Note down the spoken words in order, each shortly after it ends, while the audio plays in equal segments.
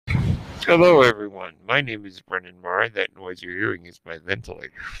Hello, everyone. My name is Brennan Marr. That noise you're hearing is my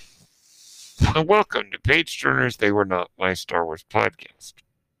ventilator. And welcome to Page Turners They Were Not My Star Wars podcast.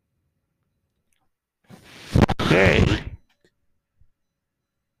 Today,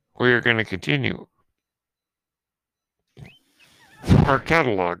 we are going to continue our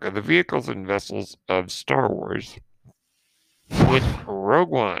catalog of the vehicles and vessels of Star Wars with Rogue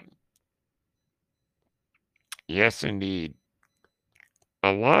One. Yes, indeed.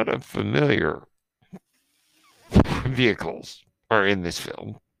 A lot of familiar vehicles are in this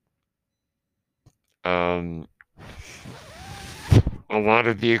film. Um, a lot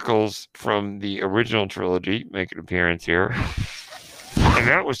of vehicles from the original trilogy make an appearance here. And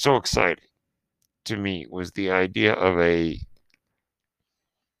that was so exciting to me, was the idea of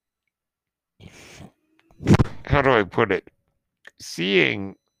how do I put it?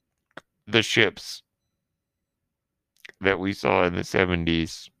 Seeing the ships that we saw in the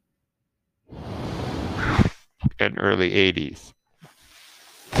 70s and early 80s,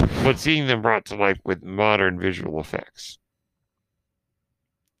 but seeing them brought to life with modern visual effects.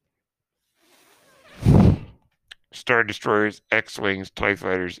 Star Destroyers, X-Wings, TIE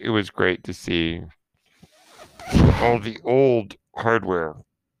Fighters, it was great to see all the old hardware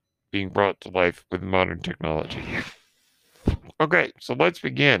being brought to life with modern technology. Okay, so let's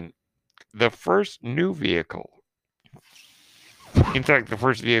begin. The first new vehicle, in fact, the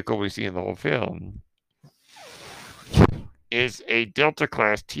first vehicle we see in the whole film, is a Delta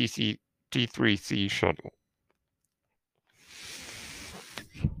class T3C shuttle.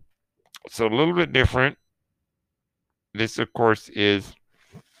 So a little bit different. This, of course, is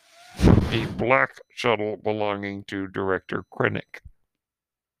the black shuttle belonging to Director Krennic.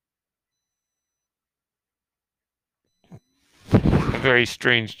 A very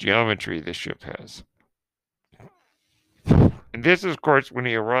strange geometry this ship has. And this is, of course, when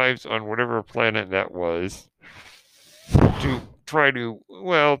he arrives on whatever planet that was to try to,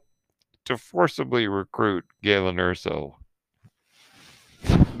 well, to forcibly recruit Galen Erso.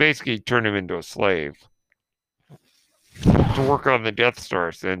 Basically, turn him into a slave to work on the Death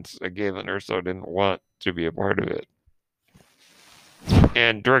Star, since Galen Erso didn't want to be a part of it.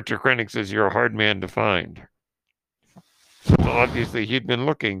 And Director Krennic says, "You're a hard man to find." So obviously, he'd been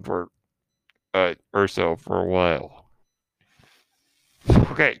looking for Erso for a while.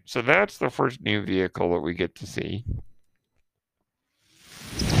 Okay, so that's the first new vehicle that we get to see.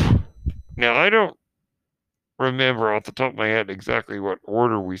 Now, I don't remember off the top of my head exactly what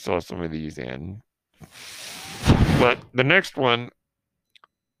order we saw some of these in, but the next one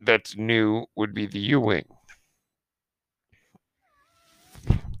that's new would be the U-Wing.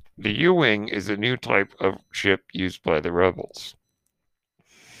 The U-Wing is a new type of ship used by the Rebels.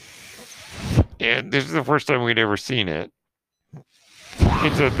 And this is the first time we'd ever seen it.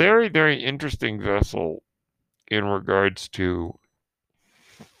 It's a very, very interesting vessel in regards to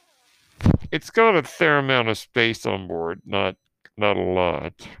it's got a fair amount of space on board, not a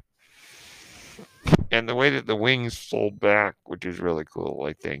lot. And the way that the wings fold back, which is really cool,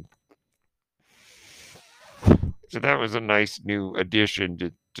 I think. So that was a nice new addition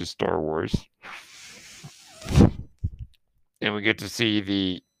to Star Wars. And we get to see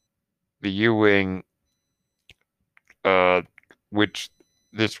the U-Wing, which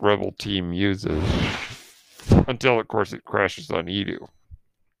this rebel team uses, until, of course, it crashes on Eadu.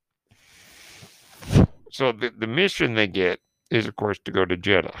 So the mission they get is, of course, to go to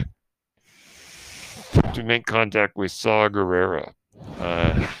Jeddah to make contact with Saw Gerrera.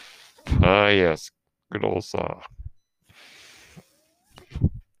 Yes, good old Saw.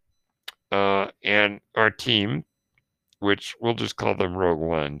 And our team, which we'll just call them Rogue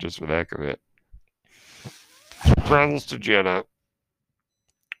One, just for the heck of it, travels to Jeddah,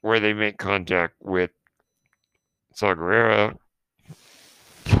 where they make contact with Saw Gerrera.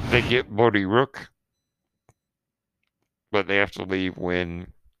 They get Bodhi Rook, but they have to leave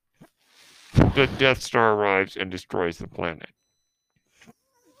when the Death Star arrives and destroys the planet.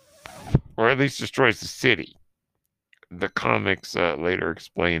 Or at least destroys the city. The comics later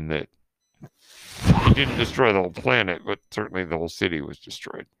explain that it didn't destroy the whole planet, but certainly the whole city was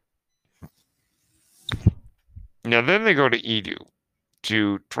destroyed. Now, then they go to Eadu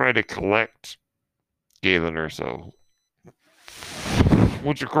to try to collect Galen Erso,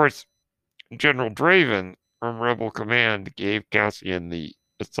 which, of course, General Draven from Rebel Command gave Cassian the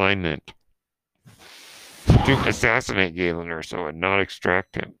assignment to assassinate Galen Erso and not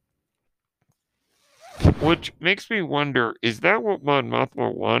extract him. Which makes me wonder, is that what Mon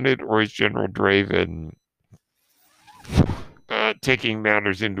Mothma wanted, or is General Draven taking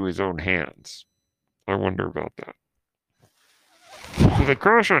matters into his own hands? I wonder about that. So they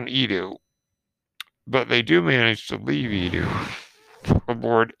crash on Edo, but they do manage to leave Edo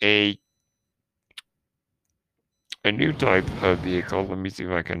aboard a new type of vehicle. Let me see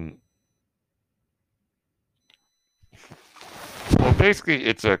if I can. Well, basically,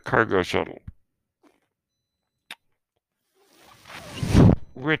 it's a cargo shuttle,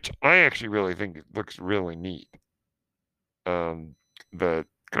 which I actually really think it looks really neat. The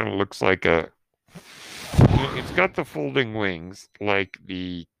kind of looks like it's got the folding wings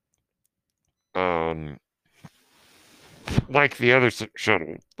um, like the other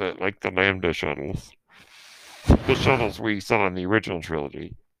shuttle, like the Lambda shuttles, the shuttles we saw in the original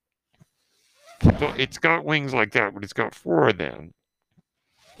trilogy. So it's got wings like that, but it's got four of them,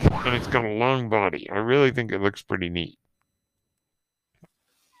 and it's got a long body. I really think it looks pretty neat.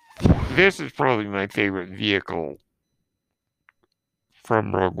 This is probably my favorite vehicle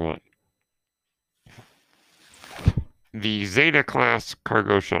from Rogue One. The Zeta class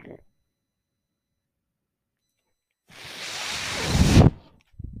cargo shuttle.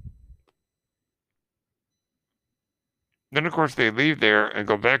 Then, of course, they leave there and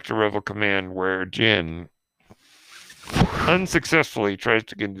go back to Rebel Command, where Jyn unsuccessfully tries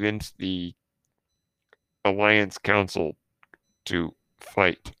to convince the Alliance Council to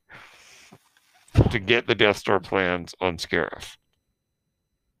fight to get the Death Star plans on Scarif.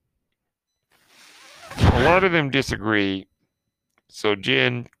 A lot of them disagree, so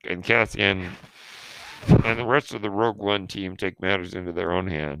Jyn and Cassian and the rest of the Rogue One team take matters into their own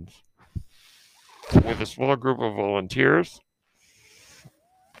hands. With a small group of volunteers,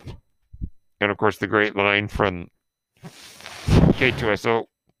 and of course the great line from K2SO,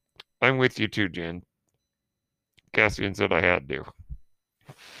 I'm with you too, Jyn. Cassian said I had to.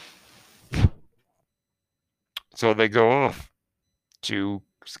 So they go off to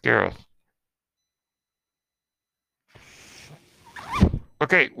Scarif.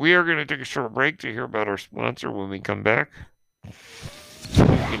 Okay, we are going to take a short break to hear about our sponsor. When we come back, we'll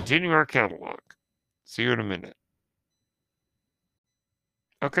continue our catalog. See you in a minute.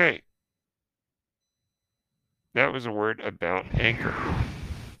 Okay. That was a word about Anchor.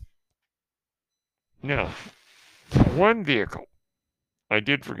 Now, one vehicle I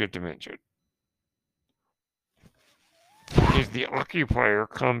did forget to mention is the Occupier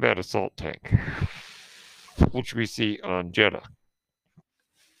Combat Assault Tank, which we see on Jedha,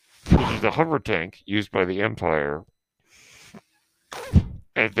 which is a hover tank used by the Empire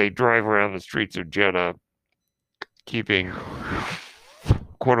as they drive around the streets of Jedha, keeping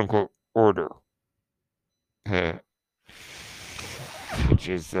quote-unquote order. Which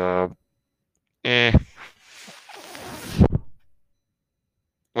is, eh.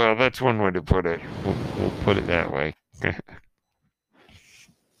 Well, that's one way to put it. We'll put it that way.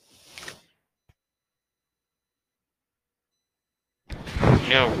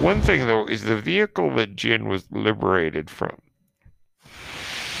 Now, one thing, though, is the vehicle that Jyn was liberated from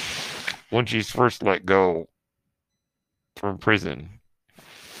when she's first let go from prison,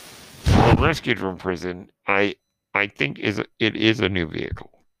 or rescued from prison, I think it is a new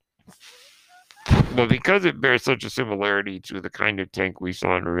vehicle. But because it bears such a similarity to the kind of tank we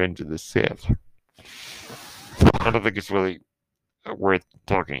saw in Revenge of the Sith, I don't think it's really worth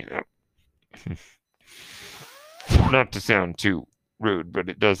talking about. Not to sound too rude, but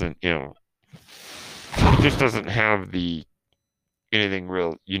it doesn't, it just doesn't have anything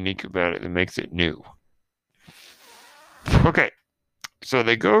real unique about it that makes it new. Okay, so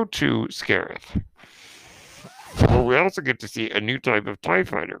they go to Scarif. Well, we also get to see a new type of TIE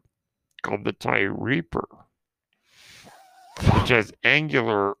fighter called the TIE Reaper, which has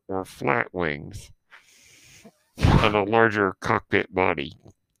angular or flat wings and a larger cockpit body.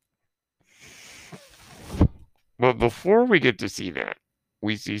 But before we get to see that,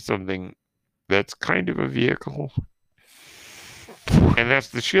 we see something that's kind of a vehicle, and that's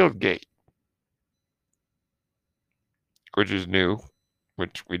the shield gate, which is new,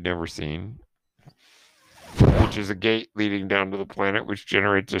 which we'd never seen, which is a gate leading down to the planet, which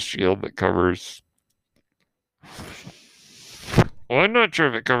generates a shield that covers... Well, I'm not sure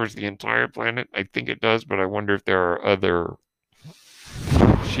if it covers the entire planet. I think it does, but I wonder if there are other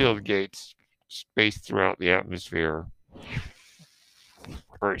shield gates spaced throughout the atmosphere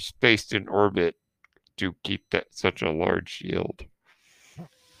or spaced in orbit to keep such a large shield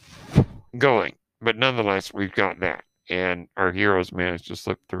going. But nonetheless, we've got that, and our heroes managed to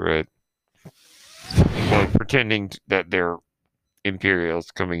slip through it by pretending that they're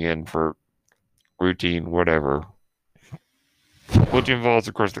Imperials coming in for routine whatever, which involves,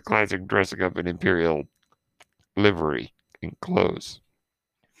 of course, the classic dressing up in Imperial livery and clothes,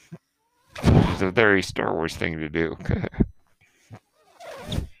 which is a very Star Wars thing to do.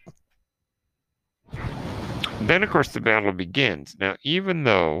 then, of course, the battle begins. Now, even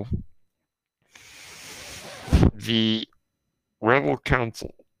though the Rebel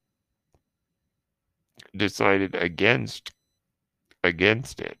Council decided against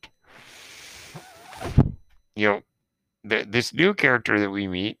it, you know, this new character that we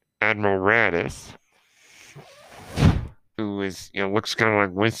meet, Admiral Raddus, who is, looks kind of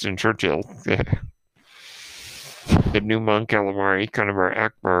like Winston Churchill, the new Mon Calamari, kind of our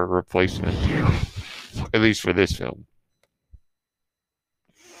Akbar replacement, at least for this film,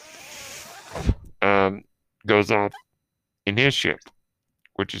 goes off in his ship,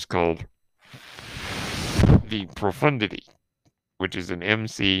 which is called the Profundity, which is an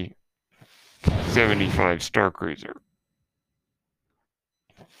MC-75 Star Cruiser.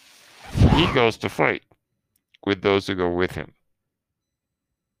 He goes to fight with those who go with him.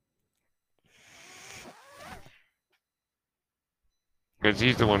 Because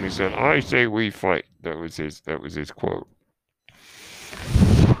he's the one who said, "I say we fight." That was his quote.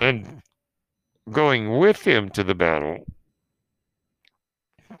 And going with him to the battle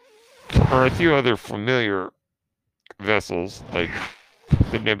are a few other familiar vessels, like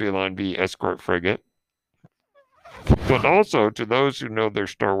the Nebulon B escort frigate. But also, to those who know their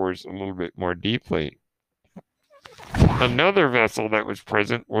Star Wars a little bit more deeply, another vessel that was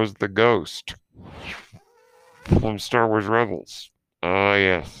present was the Ghost from Star Wars Rebels. Ah,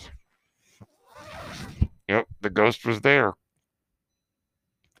 yes. Yep, the Ghost was there.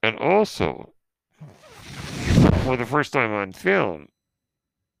 And also, for the first time on film,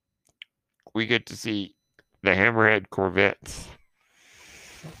 we get to see the Hammerhead Corvettes.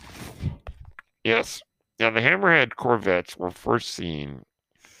 Yes. Now, the Hammerhead Corvettes were first seen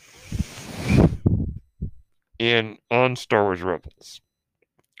on Star Wars Rebels,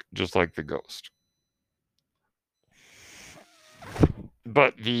 just like the Ghost.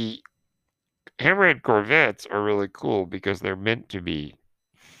 But the Hammerhead Corvettes are really cool because they're meant to be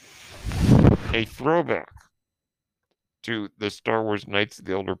a throwback to the Star Wars Knights of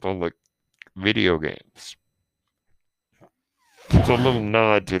the Old Republic video games. It's a little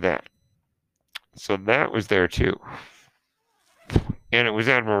nod to that. So that was there too. And it was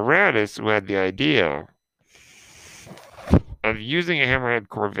Admiral Raddus who had the idea of using a Hammerhead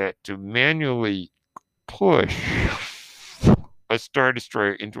Corvette to manually push a Star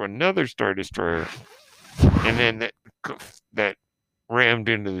Destroyer into another Star Destroyer, and then that rammed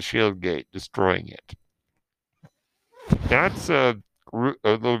into the shield gate, destroying it. That's a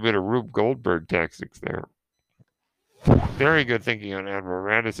little bit of Rube Goldberg tactics there. Very good thinking on Admiral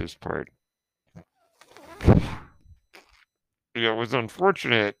Raddus's part. It was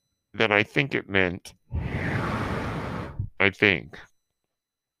unfortunate that I think it meant the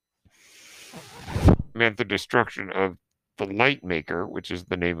destruction of the Lightmaker, which is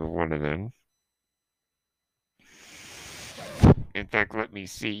the name of one of them. In fact, let me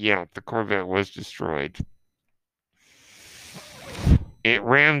see. Yeah, the Corvette was destroyed. It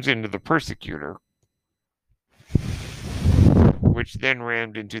rams into the Persecutor, which then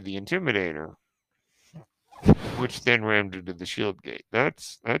rammed into the Intimidator, which then rammed into the shield gate.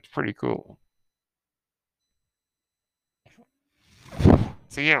 That's pretty cool.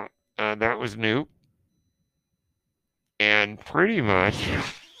 So yeah, that was new. And pretty much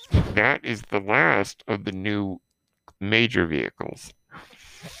that is the last of the new major vehicles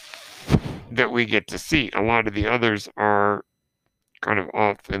that we get to see. A lot of the others are kind of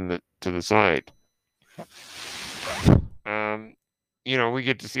off to the side. We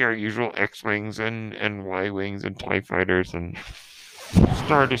get to see our usual X-Wings and Y-Wings and TIE Fighters and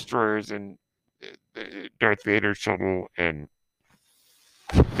Star Destroyers and Darth Vader's shuttle and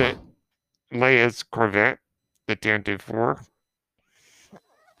the Leia's Corvette, the Tantive 4.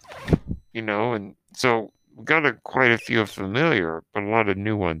 And so we got quite a few familiar, but a lot of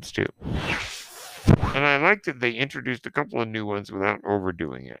new ones too. And I like that they introduced a couple of new ones without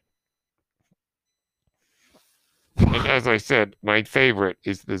overdoing it. And as I said, my favorite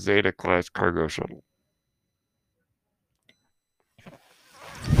is the Zeta class cargo shuttle.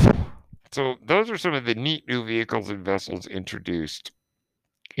 So those are some of the neat new vehicles and vessels introduced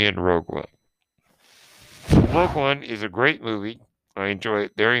in Rogue One. Rogue One is a great movie. I enjoy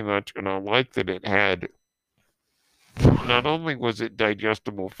it very much, and I like that it had, not only was it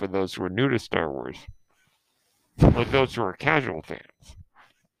digestible for those who are new to Star Wars, but those who are casual fans,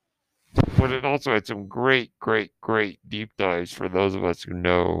 but it also had some great, great, great deep dives for those of us who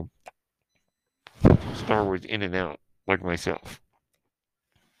know Star Wars in and out, like myself.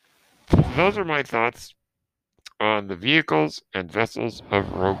 So those are my thoughts on the vehicles and vessels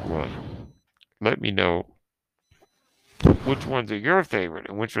of Rogue One. Let me know which ones are your favorite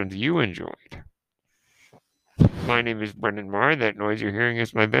and which ones you enjoyed. My name is Brendan Marr. That noise you're hearing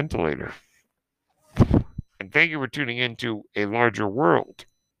is my ventilator. And thank you for tuning in to A Larger World,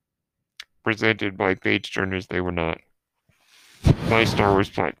 presented by Page Turners They Were Not, my Star Wars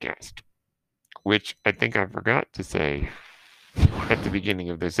podcast, which I think I forgot to say at the beginning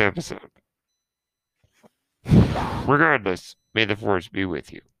of this episode. Regardless, may the Force be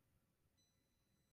with you.